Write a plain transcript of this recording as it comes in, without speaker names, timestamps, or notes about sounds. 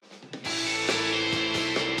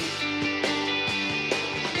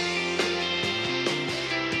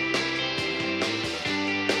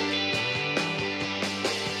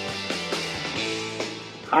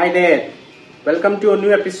Hi there, welcome to a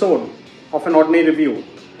new episode of An Ordinary Review,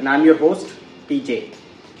 and I'm your host TJ.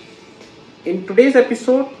 In today's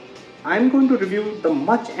episode, I'm going to review the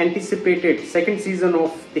much anticipated second season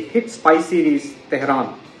of the hit spy series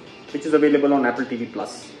Tehran, which is available on Apple TV+.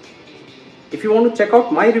 If you want to check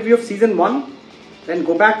out my review of season 1, then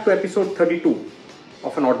go back to episode 32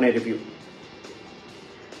 of An Ordinary Review.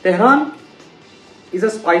 Tehran is a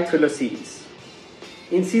spy thriller series.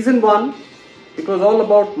 In season 1, it was all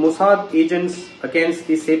about Mossad agents against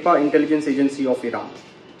the sepah intelligence agency of Iran.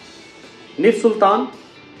 Niv Sultan,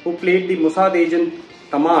 who played the Mossad agent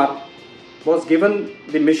Tamar, was given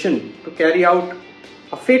the mission to carry out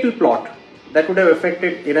a fatal plot that would have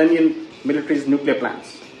affected Iranian military's nuclear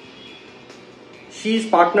plans. She is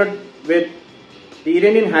partnered with the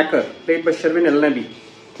Iranian hacker played by Shervin Alenabi,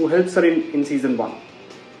 who helps her in season 1.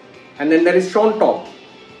 And then there is Shaun,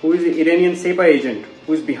 who is the Iranian sepah agent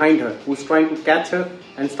who is behind her, who is trying to catch her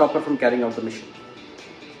and stop her from carrying out the mission.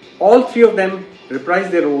 All three of them reprise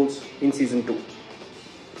their roles in season 2.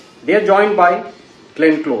 They are joined by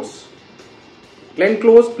Glenn Close. Glenn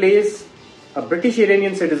Close plays a British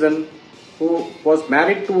Iranian citizen who was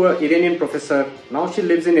married to an Iranian professor. Now she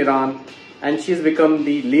lives in Iran and she has become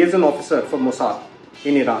the liaison officer for Mossad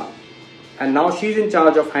in Iran. And now she is in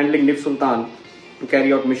charge of handling Niv Sultan to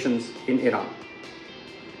carry out missions in Iran.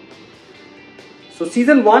 So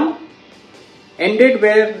season 1 ended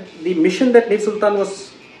where the mission that Niv Sultan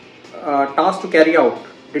was tasked to carry out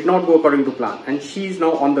did not go according to plan, and she is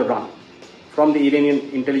now on the run from the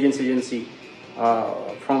Iranian intelligence agency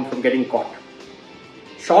from getting caught.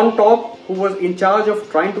 Shaun, who was in charge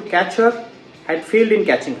of trying to catch her, had failed in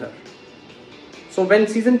catching her. So when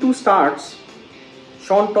season 2 starts,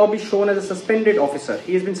 Shaun is shown as a suspended officer.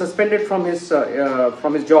 He has been suspended from his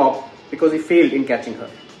job because he failed in catching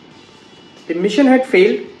her. The mission had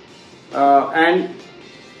failed, and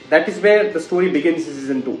that is where the story begins in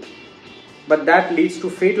season 2. But that leads to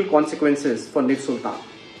fatal consequences for Niv Sultan.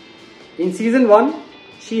 In season 1,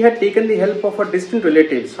 she had taken the help of her distant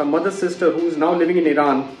relatives, her mother's sister, who is now living in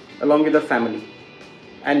Iran along with her family.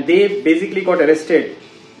 And they basically got arrested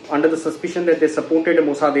under the suspicion that they supported a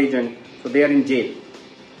Mossad agent, so they are in jail.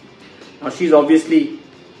 Now she's obviously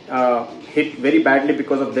hit very badly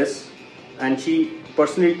because of this, and she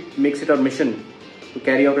personally makes it her mission to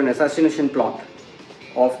carry out an assassination plot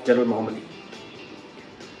of General Mohammadi.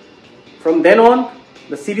 From then on,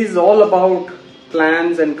 the series is all about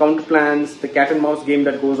plans and counter plans, the cat and mouse game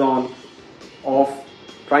that goes on of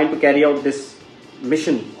trying to carry out this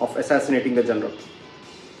mission of assassinating the general.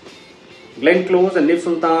 Glenn Close and Niv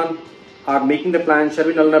Sultan are making the plans.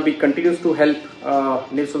 Shervin Alenabi continues to help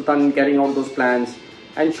Niv Sultan in carrying out those plans.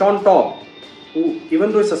 And Shaun, who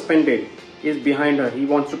even though is suspended, is behind her. He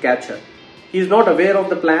wants to catch her. He is not aware of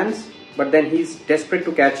the plans, but then he is desperate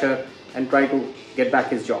to catch her and try to get back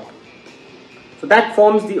his job. So that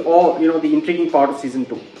forms the intriguing part of season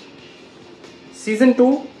 2. Season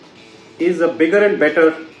 2 is a bigger and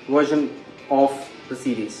better version of the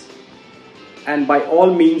series, and by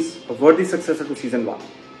all means a worthy successor to season 1.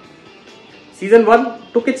 Season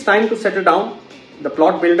 1 took its time to settle down, the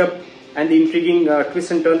plot build-up and the intriguing twist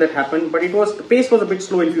and turn that happened, but the pace was a bit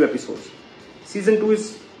slow in few episodes. Season 2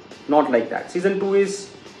 is not like that. Season 2 is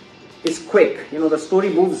quick. The story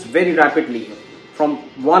moves very rapidly from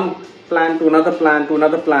one plan to another plan to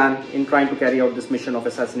another plan in trying to carry out this mission of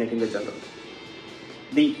assassinating the general.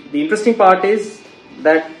 The interesting part is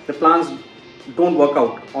that the plans don't work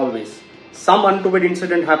out always. Some untoward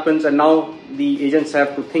incident happens and now the agents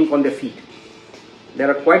have to think on their feet. There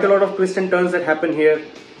are quite a lot of twists and turns that happen here.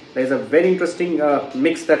 There is a very interesting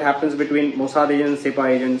mix that happens between Mossad agents, sepah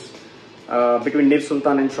agents, between Niv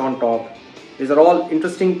Sultan and Shaun. These are all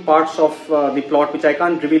interesting parts of the plot which I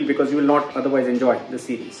can't reveal because you will not otherwise enjoy the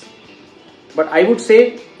series. But I would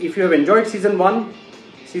say if you have enjoyed season 1,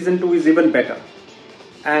 season 2 is even better.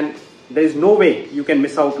 And there is no way you can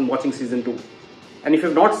miss out on watching season 2. And if you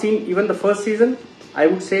have not seen even the first season, I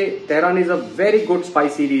would say Tehran is a very good spy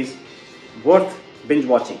series worth binge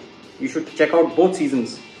watching. You should check out both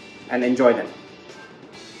seasons and enjoy them.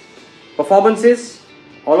 Performances,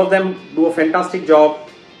 all of them do a fantastic job,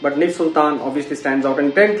 but Niv Sultan obviously stands out.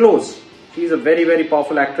 And Glenn Close, she is a very, very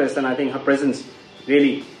powerful actress, and I think her presence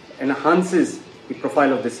really enhances the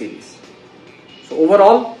profile of the series. So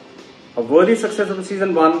overall, a worthy success of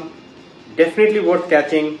season 1, definitely worth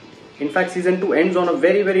catching. In fact, season 2 ends on a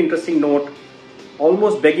very, very interesting note,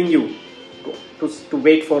 almost begging you to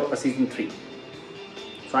wait for a season 3.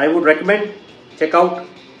 So I would recommend check out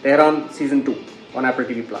Tehran season 2 on Apple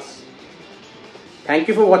TV+. Thank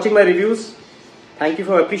you for watching my reviews. Thank you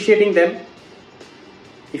for appreciating them.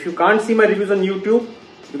 If you can't see my reviews on YouTube,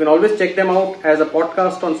 You can always check them out as a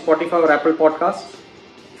podcast on Spotify or Apple Podcasts.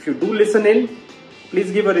 If you do listen in,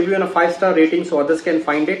 please give a review and a 5-star rating so others can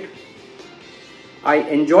find it. I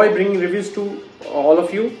enjoy bringing reviews to all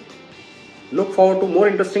of you. Look forward to more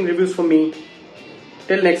interesting reviews from me.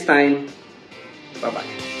 Till next time,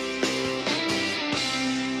 bye-bye.